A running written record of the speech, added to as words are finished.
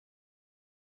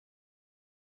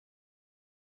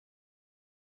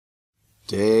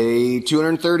Day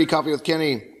 230, Coffee with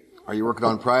Kenny. Are you working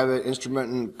on private,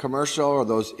 instrument, and commercial? Are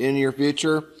those in your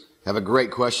future? Have a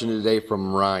great question today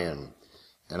from Ryan.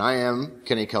 And I am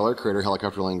Kenny Keller, creator of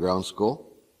Helicopter Landing Ground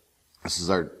School. This is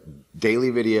our daily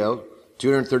video,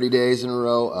 230 days in a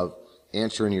row of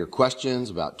answering your questions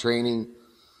about training,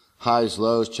 highs,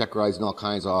 lows, check rides, and all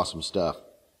kinds of awesome stuff.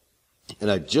 And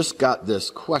I just got this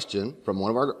question from one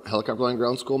of our Helicopter Landing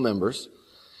Ground School members.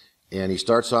 And he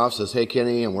starts off, says, "Hey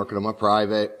Kenny, I'm working on my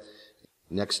private.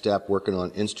 Next step, working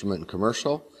on instrument and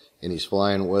commercial." And he's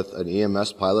flying with an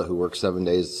EMS pilot who works 7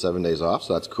 days off,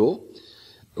 so that's cool.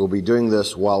 We'll be doing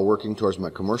this while working towards my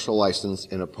commercial license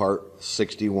in a Part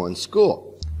 61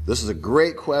 school. This is a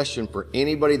great question for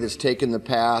anybody that's taken the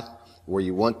path where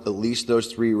you want at least those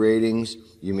 3 ratings.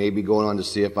 You may be going on to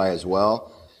CFI as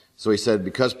well. So he said,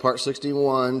 because Part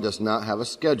 61 does not have a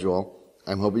schedule,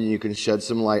 I'm hoping you can shed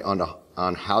some light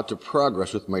on how to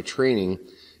progress with my training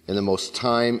in the most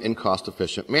time and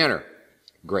cost-efficient manner.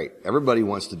 Great. Everybody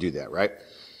wants to do that, right?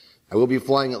 I will be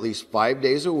flying at least 5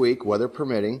 days a week, weather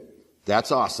permitting.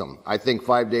 That's awesome. I think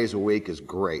 5 days a week is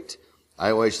great. I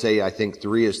always say I think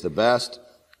 3 is the best.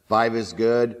 5 is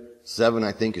good. 7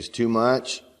 I think is too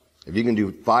much. If you can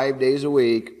do 5 days a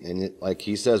week, and like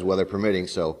he says, weather permitting,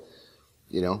 so,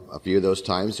 a few of those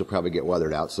times you'll probably get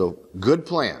weathered out. So good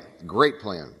plan. Great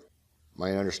plan.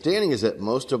 My understanding is that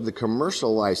most of the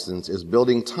commercial license is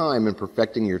building time and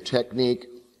perfecting your technique,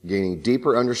 gaining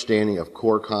deeper understanding of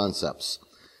core concepts.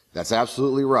 That's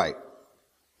absolutely right.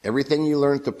 Everything you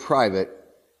learn at the private,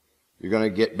 you're going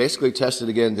to get basically tested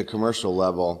again at the commercial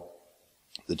level.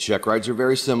 The check rides are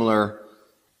very similar.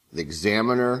 The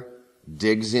examiner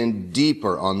digs in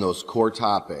deeper on those core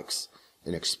topics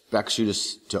and expects you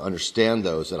to understand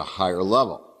those at a higher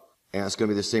level. And it's going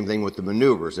to be the same thing with the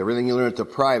maneuvers. Everything you learn at the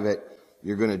private,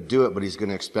 you're going to do it, but he's going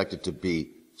to expect it to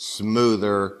be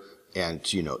smoother and,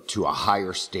 to a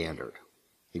higher standard.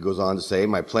 He goes on to say,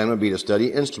 my plan would be to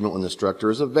study instrument when the instructor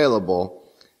is available,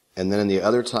 and then in the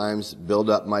other times, build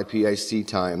up my PIC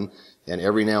time, and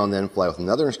every now and then fly with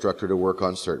another instructor to work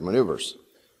on certain maneuvers.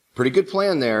 Pretty good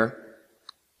plan there.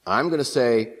 I'm going to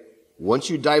say, once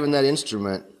you dive in that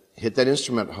instrument, hit that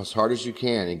instrument as hard as you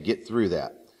can and get through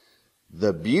that.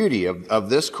 The beauty of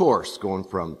this course, going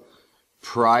from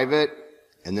private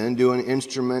and then doing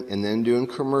instrument and then doing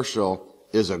commercial,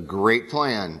 is a great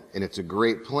plan. And it's a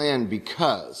great plan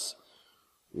because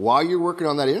while you're working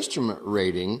on that instrument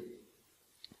rating,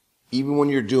 even when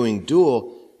you're doing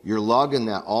dual, you're logging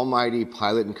that almighty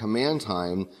pilot and command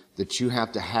time that you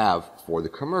have to have for the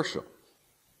commercial.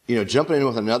 Jumping in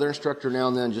with another instructor now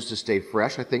and then just to stay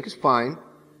fresh, I think is fine.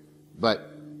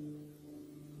 But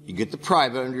you get the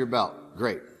private under your belt.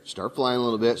 Great. Start flying a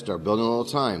little bit, start building a little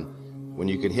time. When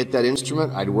you can hit that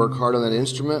instrument, I'd work hard on that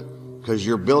instrument because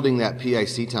you're building that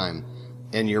PIC time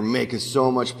and you're making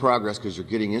so much progress because you're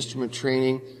getting instrument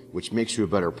training, which makes you a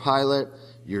better pilot.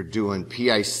 You're doing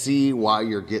PIC while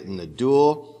you're getting the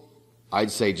dual.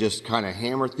 I'd say just kind of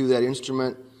hammer through that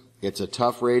instrument. It's a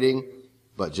tough rating,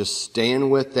 but just staying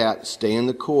with that, stay in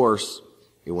the course,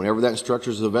 and whenever that instructor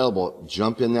is available,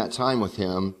 jump in that time with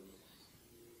him,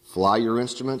 fly your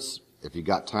instruments. If you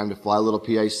got time to fly a little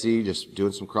PIC, just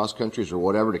doing some cross countries or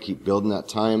whatever to keep building that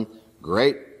time,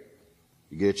 great.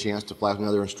 You get a chance to fly with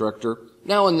another instructor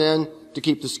now and then to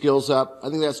keep the skills up. I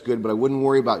think that's good, but I wouldn't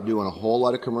worry about doing a whole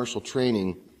lot of commercial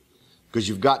training because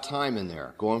you've got time in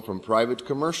there. Going from private to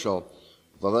commercial,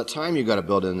 with all that time you got to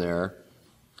build in there,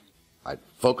 I'd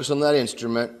focus on that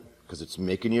instrument because it's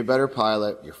making you a better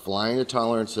pilot. You're flying the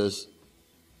tolerances.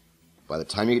 By the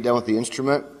time you get done with the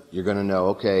instrument, you're going to know,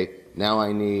 okay, now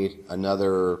I need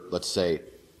another, let's say,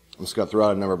 I'm just going to throw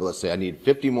out a number, but let's say I need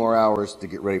 50 more hours to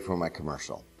get ready for my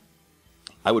commercial.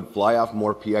 I would fly off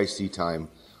more PIC time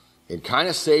and kind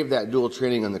of save that dual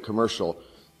training on the commercial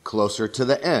closer to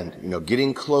the end,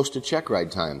 getting close to check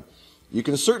ride time. You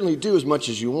can certainly do as much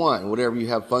as you want and whatever you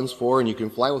have funds for, and you can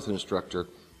fly with an instructor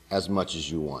as much as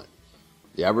you want.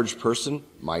 The average person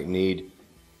might need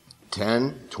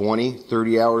 10, 20,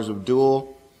 30 hours of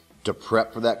dual to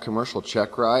prep for that commercial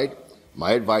check ride.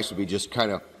 My advice would be just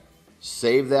kind of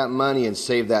save that money and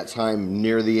save that time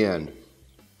near the end.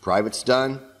 Private's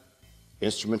done,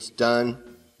 instrument's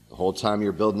done, the whole time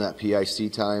you're building that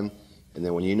PIC time, and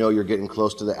then when you know you're getting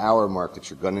close to the hour mark that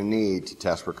you're going to need to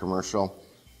test for commercial,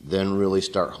 then really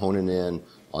start honing in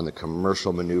on the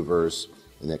commercial maneuvers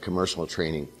and that commercial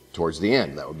training towards the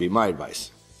end. That would be my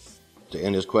advice. To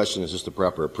end his question, is this the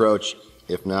proper approach?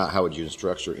 If not, how would you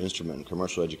structure instrument and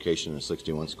commercial education in a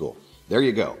 61 school? There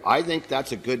you go. I think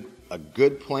that's a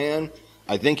good plan.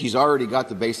 I think he's already got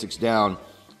the basics down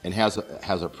and has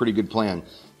a pretty good plan.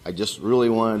 I just really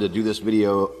wanted to do this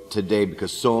video today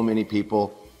because so many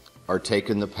people are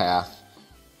taking the path,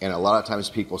 and a lot of times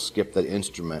people skip the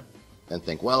instrument and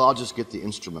think, well, I'll just get the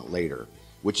instrument later,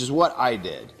 which is what I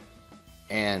did.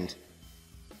 And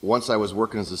once I was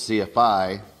working as a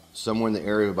CFI, somewhere in the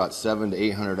area of about 700 to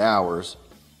 800 hours,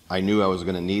 I knew I was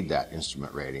going to need that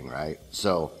instrument rating, right?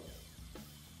 So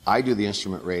I do the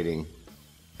instrument rating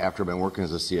after I've been working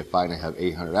as a CFI and I have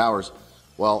 800 hours.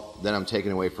 Well, then I'm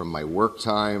taking away from my work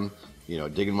time, you know,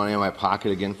 digging money in my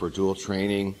pocket again for dual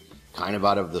training, kind of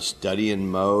out of the studying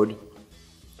mode.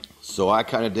 So I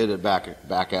kind of did it back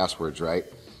asswards, right?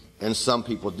 And some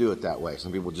people do it that way.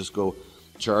 Some people just go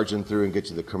charging through and get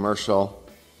to the commercial.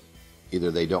 Either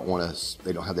they don't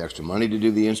have the extra money to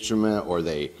do the instrument, or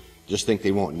they just think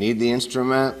they won't need the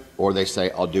instrument, or they say,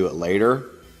 I'll do it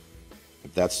later.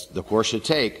 If that's the course you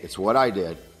take, it's what I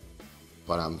did.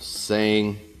 But I'm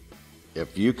saying,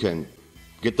 if you can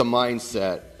get the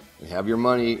mindset and have your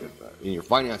money and your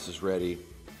finances ready,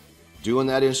 doing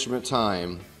that instrument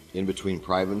time in between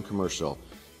private and commercial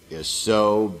is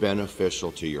so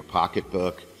beneficial to your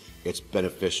pocketbook. It's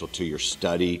beneficial to your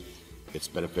study. It's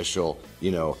beneficial,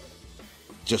 you know,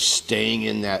 just staying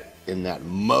in that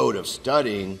mode of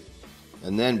studying,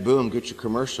 and then boom, get your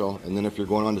commercial. And then if you're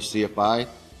going on to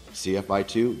CFI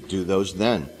 2, do those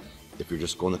then. If you're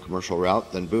just going the commercial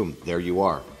route, then boom, there you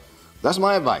are. That's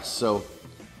my advice. So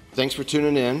thanks for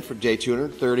tuning in for day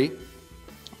 230.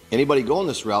 Anybody going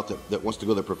this route that wants to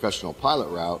go the professional pilot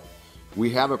route, we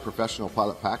have a professional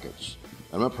pilot package.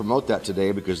 I'm going to promote that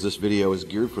today because this video is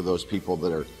geared for those people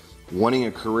that are wanting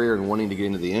a career and wanting to get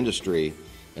into the industry.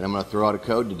 And I'm going to throw out a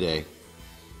code today.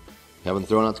 Haven't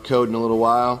thrown out the code in a little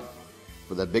while.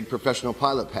 For that big professional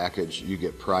pilot package, you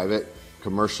get private,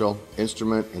 commercial,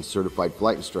 instrument, and certified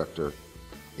flight instructor.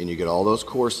 And you get all those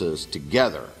courses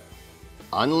together,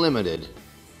 unlimited,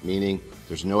 meaning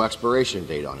there's no expiration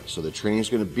date on it. So the training is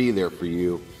going to be there for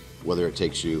you, whether it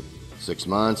takes you 6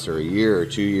 months or a year or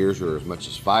 2 years or as much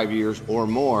as 5 years or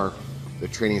more, the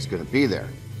training is going to be there.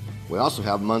 We also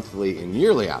have monthly and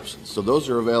yearly options, so those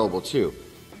are available too.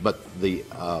 But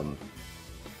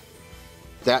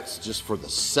that's just for the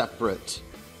separate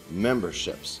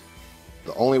memberships.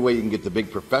 The only way you can get the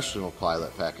big professional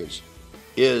pilot package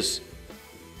is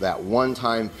that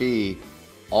one-time fee.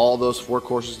 All those 4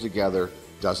 courses together,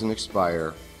 doesn't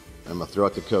expire. I'm going to throw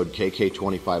out the code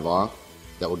KK25 off.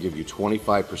 That will give you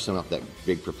 25% off that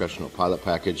big professional pilot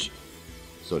package.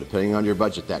 So depending on your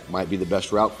budget, that might be the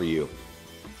best route for you.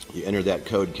 You enter that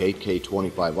code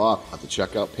KK25 off at the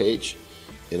checkout page,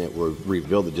 and it will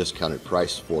reveal the discounted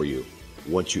price for you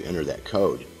once you enter that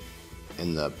code.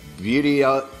 And the beauty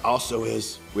also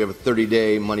is we have a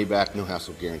 30-day money-back,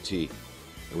 no-hassle guarantee.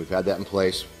 And we've had that in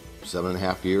place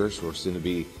 7.5 years. We're soon to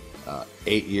be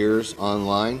 8 years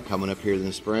online, coming up here in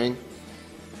the spring.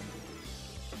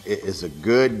 It is a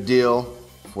good deal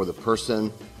for the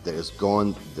person that is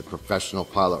going the professional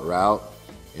pilot route.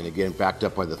 And again, backed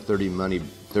up by the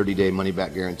 30-day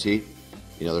money-back guarantee.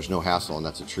 You know, there's no hassle, and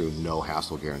that's a true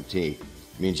no-hassle guarantee.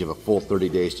 It means you have a full 30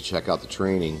 days to check out the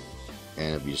training,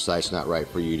 and if you decide it's not right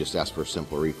for you, just ask for a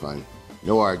simple refund.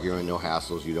 No arguing, no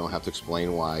hassles. You don't have to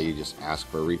explain why. You just ask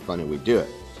for a refund, and we do it.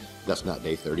 That's not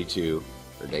day 32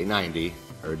 or day 90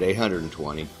 or day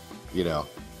 120. You know,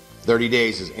 30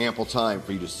 days is ample time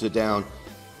for you to sit down,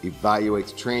 evaluate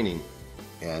the training,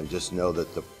 and just know that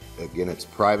again, it's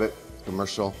private,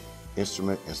 commercial,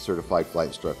 instrument, and certified flight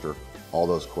instructor. All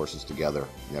those courses together,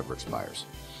 never expires.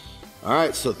 All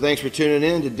right, so thanks for tuning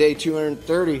in to day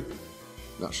 230.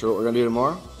 Not sure what we're going to do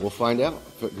tomorrow. We'll find out.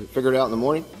 Figure it out in the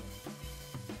morning.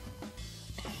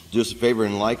 Do us a favor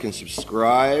and like and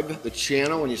subscribe the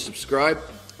channel. When you subscribe,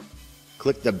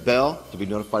 click the bell to be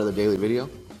notified of the daily video.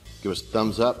 Give us a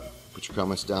thumbs up. Put your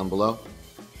comments down below.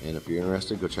 And if you're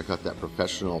interested, go check out that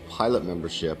professional pilot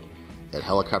membership at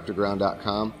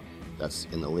helicopterground.com. That's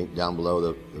in the link down below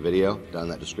the video, down in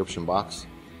that description box.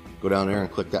 Go down there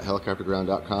and click that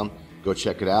helicopterground.com. Go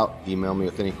check it out. Email me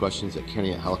with any questions at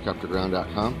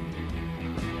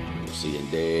kenny@helicopterground.com. We'll see you in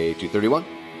day 231.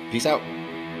 Peace out.